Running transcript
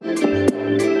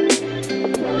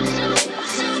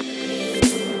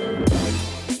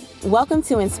Welcome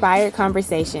to Inspired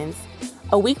Conversations,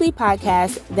 a weekly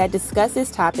podcast that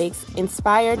discusses topics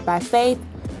inspired by faith,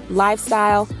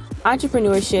 lifestyle,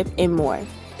 entrepreneurship, and more.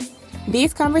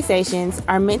 These conversations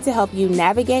are meant to help you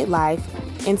navigate life,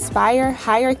 inspire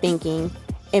higher thinking,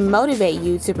 and motivate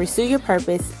you to pursue your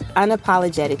purpose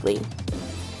unapologetically.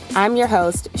 I'm your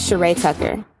host, Sheree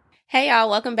Tucker. Hey y'all,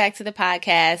 welcome back to the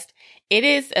podcast. It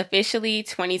is officially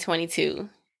 2022.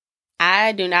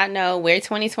 I do not know where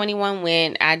 2021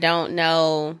 went. I don't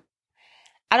know.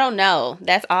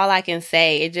 That's all I can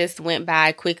say. It just went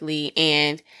by quickly.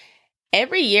 And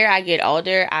every year I get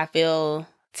older, I feel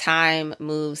time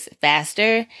moves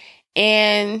faster.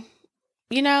 And,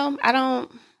 I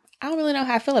don't really know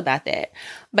how I feel about that.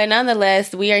 But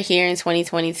nonetheless, we are here in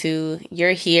 2022.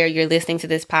 You're here. You're listening to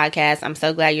this podcast. I'm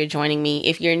so glad you're joining me.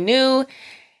 If you're new,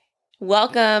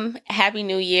 welcome. Happy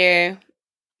New Year.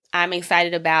 I'm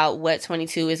excited about what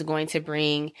 22 is going to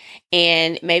bring.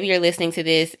 And maybe you're listening to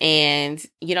this and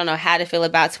you don't know how to feel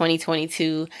about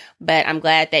 2022, but I'm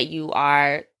glad that you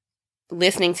are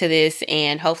listening to this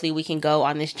and hopefully we can go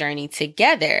on this journey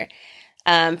together.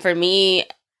 For me,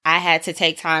 I had to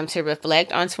take time to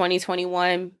reflect on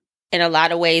 2021. In a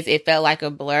lot of ways, it felt like a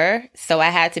blur. So I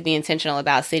had to be intentional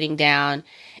about sitting down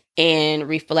and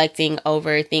reflecting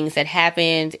over things that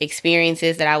happened,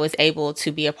 experiences that I was able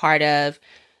to be a part of,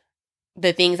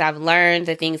 the things I've learned,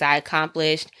 the things I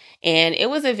accomplished. And it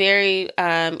was a very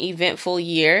eventful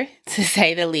year, to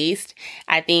say the least.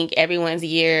 I think everyone's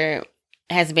year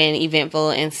has been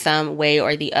eventful in some way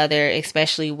or the other,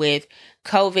 especially with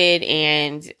COVID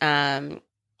and,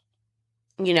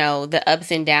 the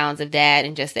ups and downs of that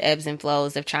and just the ebbs and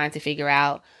flows of trying to figure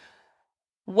out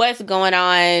what's going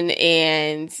on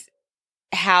and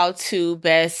how to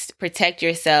best protect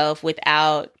yourself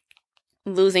without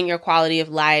losing your quality of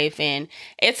life. And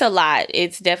it's a lot.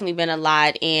 It's definitely been a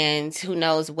lot. And who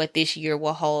knows what this year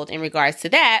will hold in regards to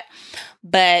that.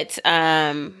 But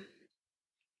we're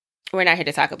not here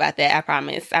to talk about that. I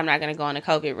promise. I'm not going to go on a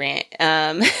COVID rant.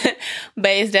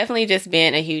 But it's definitely just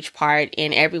been a huge part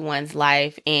in everyone's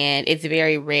life. And it's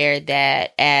very rare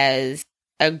that as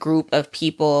a group of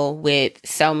people with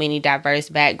so many diverse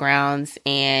backgrounds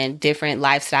and different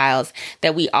lifestyles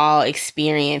that we all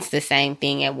experience the same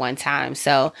thing at one time.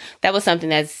 So that was something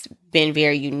that's been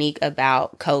very unique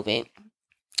about COVID.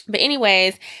 But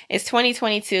anyways, it's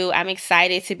 2022. I'm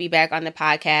excited to be back on the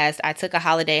podcast. I took a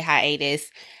holiday hiatus.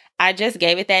 I just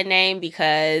gave it that name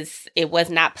because it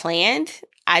was not planned.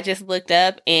 I just looked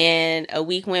up and a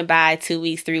week went by, 2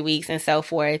 weeks, 3 weeks, and so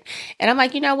forth. And I'm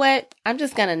like, you know what? I'm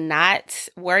just going to not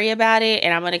worry about it.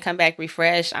 And I'm going to come back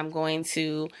refreshed. I'm going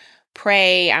to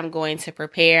pray. I'm going to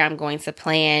prepare. I'm going to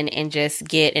plan and just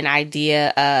get an idea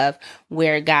of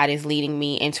where God is leading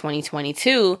me in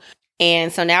 2022.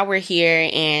 And so now we're here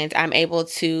and I'm able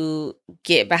to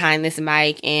get behind this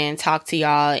mic and talk to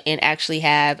y'all and actually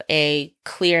have a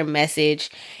clear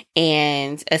message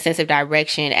and a sense of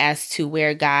direction as to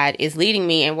where God is leading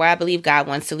me and where I believe God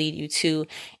wants to lead you to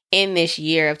in this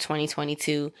year of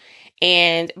 2022.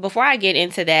 And before I get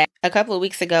into that, a couple of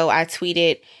weeks ago, I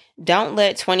tweeted, "Don't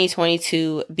let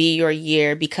 2022 be your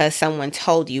year because someone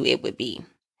told you it would be.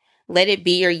 Let it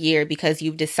be your year because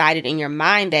you've decided in your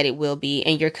mind that it will be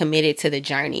and you're committed to the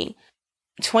journey."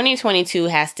 2022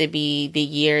 has to be the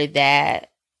year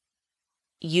that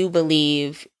you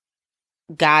believe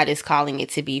God is calling it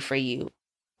to be for you.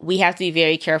 We have to be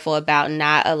very careful about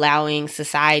not allowing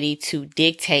society to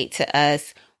dictate to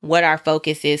us what our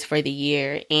focus is for the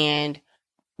year and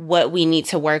what we need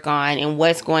to work on and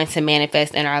what's going to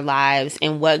manifest in our lives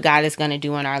and what God is going to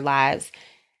do in our lives.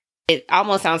 It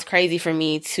almost sounds crazy for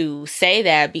me to say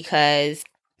that because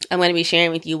I'm going to be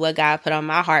sharing with you what God put on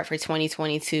my heart for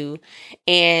 2022.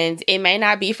 And it may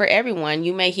not be for everyone.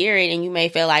 You may hear it and you may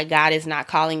feel like God is not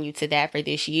calling you to that for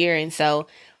this year. And so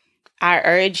I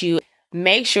urge you,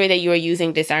 make sure that you are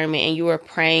using discernment and you are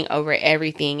praying over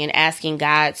everything and asking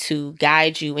God to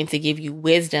guide you and to give you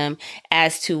wisdom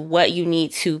as to what you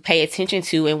need to pay attention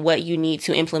to and what you need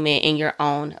to implement in your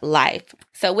own life.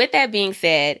 So with that being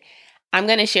said, I'm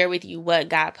going to share with you what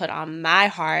God put on my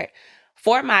heart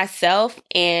for myself.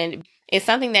 And it's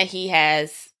something that He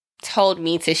has told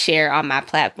me to share on my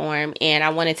platform. And I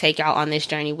want to take y'all on this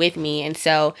journey with me. And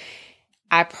so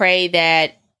I pray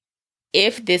that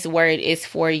if this word is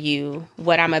for you,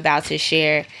 what I'm about to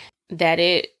share, that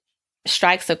it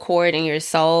strikes a chord in your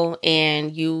soul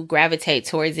and you gravitate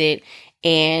towards it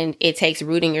and it takes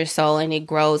root in your soul and it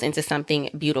grows into something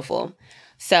beautiful.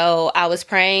 So I was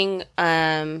praying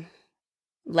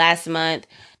last month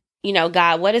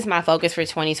God, what is my focus for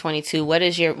 2022? What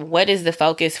is the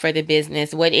focus for the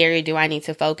business? What area do I need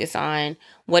to focus on?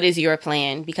 What is your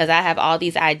plan? Because I have all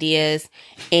these ideas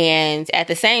and at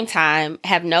the same time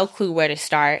have no clue where to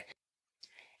start.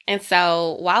 And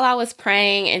so while I was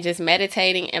praying and just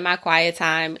meditating in my quiet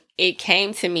time, it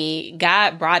came to me,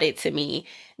 God brought it to me,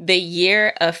 the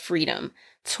year of freedom.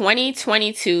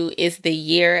 2022 is the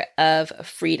year of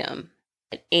freedom.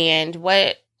 And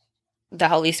what the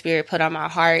Holy Spirit put on my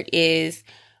heart is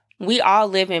we all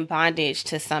live in bondage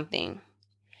to something.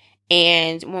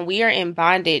 And when we are in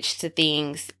bondage to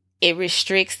things, it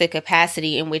restricts the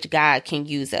capacity in which God can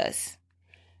use us.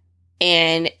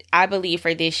 And I believe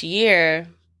for this year,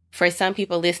 for some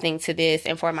people listening to this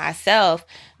and for myself,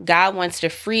 God wants to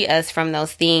free us from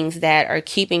those things that are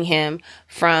keeping him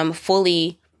from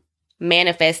fully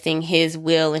manifesting his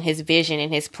will and his vision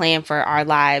and his plan for our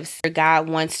lives. God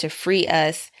wants to free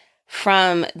us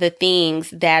from the things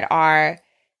that are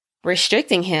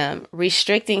restricting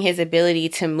his ability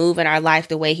to move in our life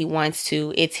the way he wants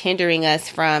to. It's hindering us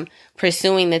from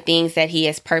pursuing the things that he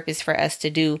has purposed for us to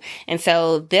do. And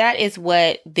so that is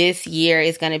what this year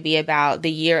is going to be about, the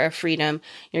year of freedom.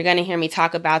 You're going to hear me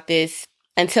talk about this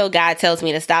until God tells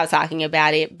me to stop talking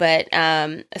about it. But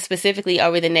specifically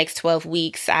over the next 12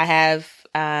 weeks, God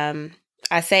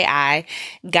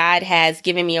has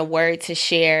given me a word to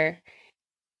share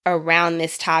around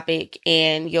this topic,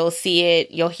 and you'll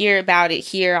hear about it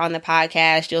here on the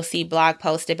podcast. You'll see blog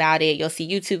posts about it. You'll see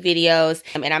YouTube videos.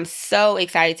 And I'm so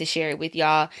excited to share it with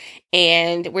y'all.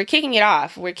 And we're kicking it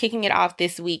off.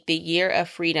 This week, the year of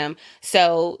freedom.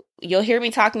 So you'll hear me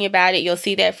talking about it. You'll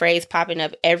see that phrase popping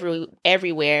up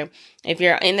everywhere. If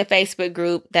you're in the Facebook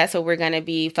group, that's what we're going to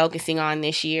be focusing on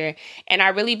this year. And I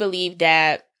really believe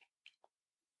that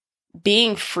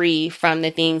being free from the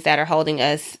things that are holding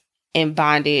us in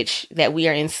bondage, that we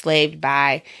are enslaved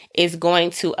by, is going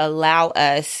to allow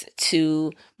us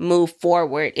to move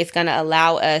forward. It's going to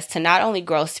allow us to not only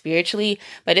grow spiritually,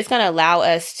 but it's going to allow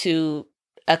us to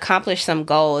accomplish some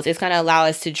goals. It's going to allow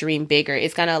us to dream bigger.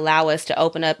 It's going to allow us to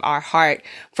open up our heart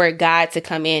for God to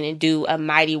come in and do a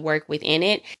mighty work within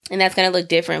it. And that's going to look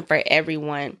different for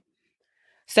everyone.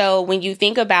 So when you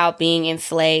think about being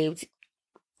enslaved,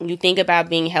 you think about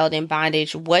being held in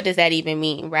bondage, what does that even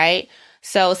mean, right?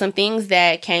 So some things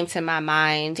that came to my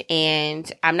mind,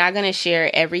 and I'm not going to share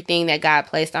everything that God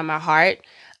placed on my heart.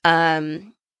 I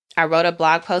wrote a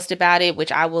blog post about it,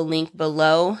 which I will link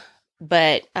below.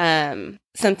 But some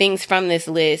things from this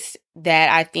list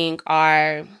that I think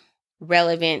are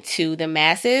relevant to the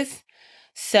masses.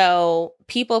 So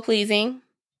people pleasing,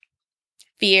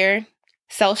 fear,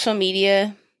 social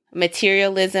media,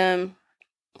 materialism,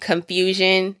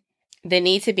 confusion, the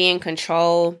need to be in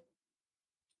control,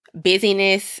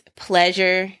 busyness,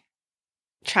 pleasure,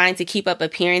 trying to keep up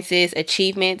appearances,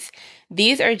 achievements.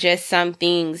 These are just some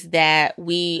things that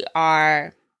we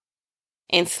are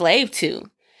enslaved to.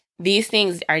 These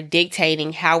things are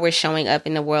dictating how we're showing up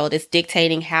in the world. It's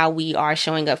dictating how we are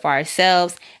showing up for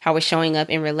ourselves, how we're showing up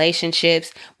in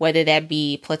relationships, whether that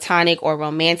be platonic or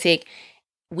romantic.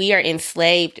 We are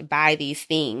enslaved by these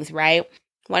things, right?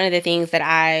 One of the things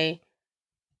I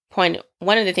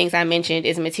mentioned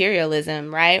is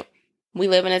materialism, right? We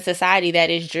live in a society that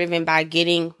is driven by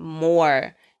getting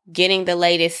more, getting the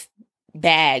latest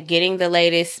bag, getting the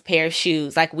latest pair of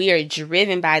shoes. Like, we are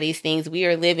driven by these things. We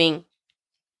are living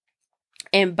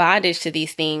in bondage to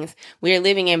these things. We are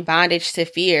living in bondage to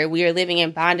fear. We are living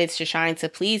in bondage to trying to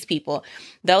please people.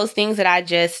 Those things that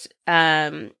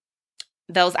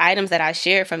those items that I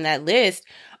shared from that list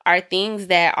are things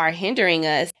that are hindering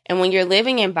us. And when you're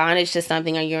living in bondage to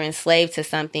something or you're enslaved to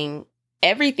something,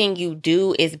 everything you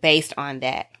do is based on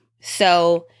that.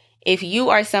 So if you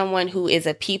are someone who is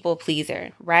a people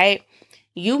pleaser, right,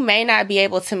 you may not be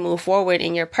able to move forward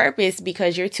in your purpose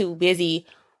because you're too busy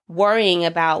worrying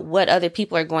about what other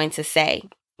people are going to say.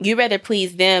 You rather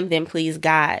please them than please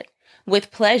God.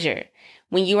 With pleasure,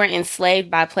 when you are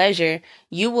enslaved by pleasure,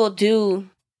 you do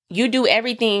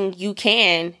everything you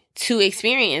can to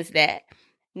experience that.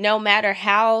 No matter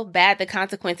how bad the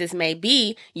consequences may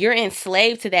be, you're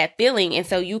enslaved to that feeling. And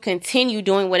so you continue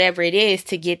doing whatever it is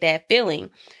to get that feeling.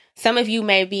 Some of you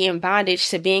may be in bondage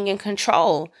to being in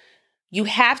control. You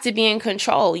have to be in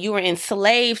control. You are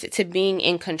enslaved to being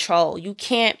in control.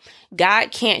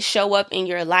 God can't show up in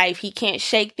your life. He can't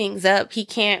shake things up. He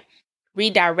can't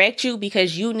redirect you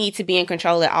because you need to be in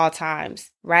control at all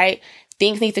times, right?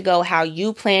 Things need to go how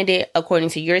you planned it according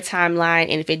to your timeline.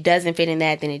 And if it doesn't fit in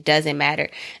that, then it doesn't matter.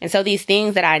 And so these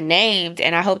things that I named,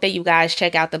 and I hope that you guys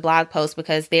check out the blog post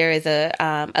because there is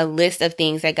a list of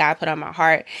things that God put on my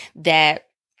heart that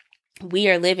we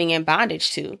are living in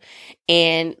bondage to.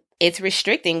 And it's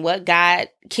restricting what God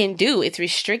can do. It's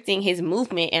restricting his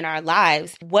movement in our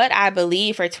lives. What I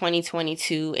believe for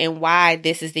 2022 and why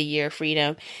this is the year of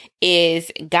freedom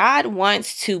is God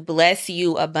wants to bless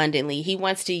you abundantly. He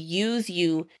wants to use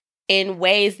you in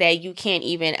ways that you can't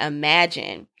even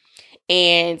imagine.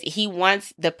 And he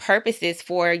wants the purposes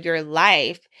for your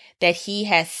life that he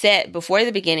has set before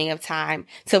the beginning of time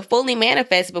to fully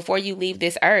manifest before you leave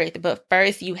this earth. But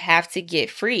first, you have to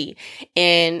get free.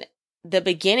 And the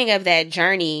beginning of that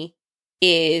journey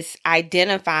is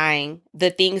identifying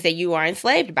the things that you are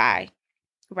enslaved by,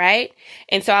 right?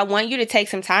 And so I want you to take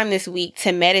some time this week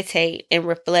to meditate and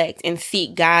reflect and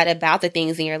seek God about the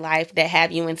things in your life that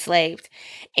have you enslaved.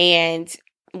 And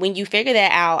when you figure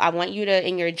that out, I want you to,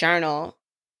 in your journal,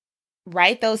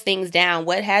 write those things down.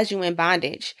 What has you in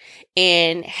bondage?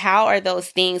 And how are those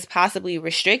things possibly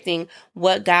restricting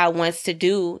what God wants to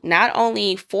do, not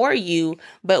only for you,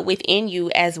 but within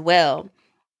you as well?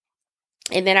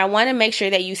 And then I want to make sure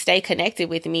that you stay connected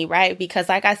with me, right? Because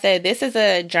like I said, this is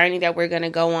a journey that we're going to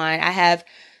go on. I have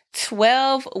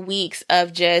 12 weeks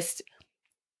of just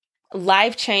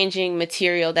life-changing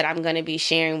material that I'm going to be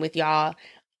sharing with y'all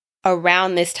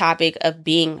around this topic of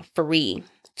being free.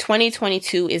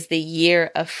 2022 is the year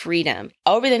of freedom.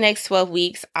 Over the next 12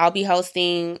 weeks, I'll be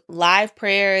hosting live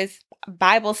prayers,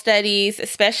 Bible studies,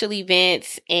 special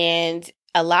events, and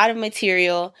a lot of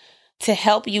material to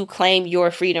help you claim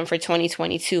your freedom for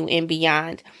 2022 and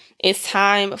beyond. It's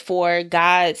time for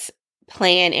God's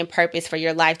plan and purpose for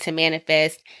your life to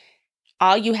manifest.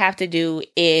 All you have to do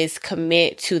is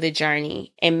commit to the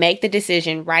journey and make the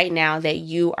decision right now that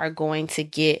you are going to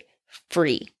get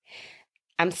free.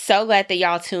 I'm so glad that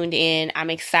y'all tuned in.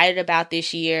 I'm excited about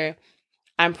this year.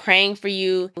 I'm praying for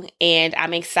you, and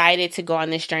I'm excited to go on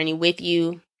this journey with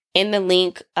you. In the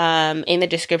link in the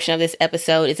description of this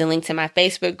episode is a link to my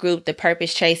Facebook group, The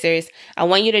Purpose Chasers. I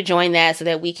want you to join that so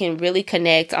that we can really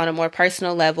connect on a more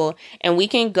personal level and we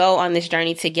can go on this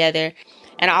journey together.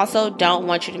 And I also don't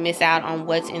want you to miss out on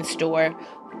what's in store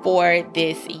for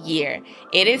this year.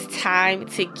 It is time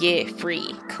to get free.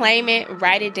 Claim it,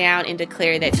 write it down, and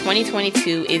declare that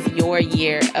 2022 is your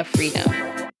year of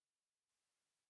freedom.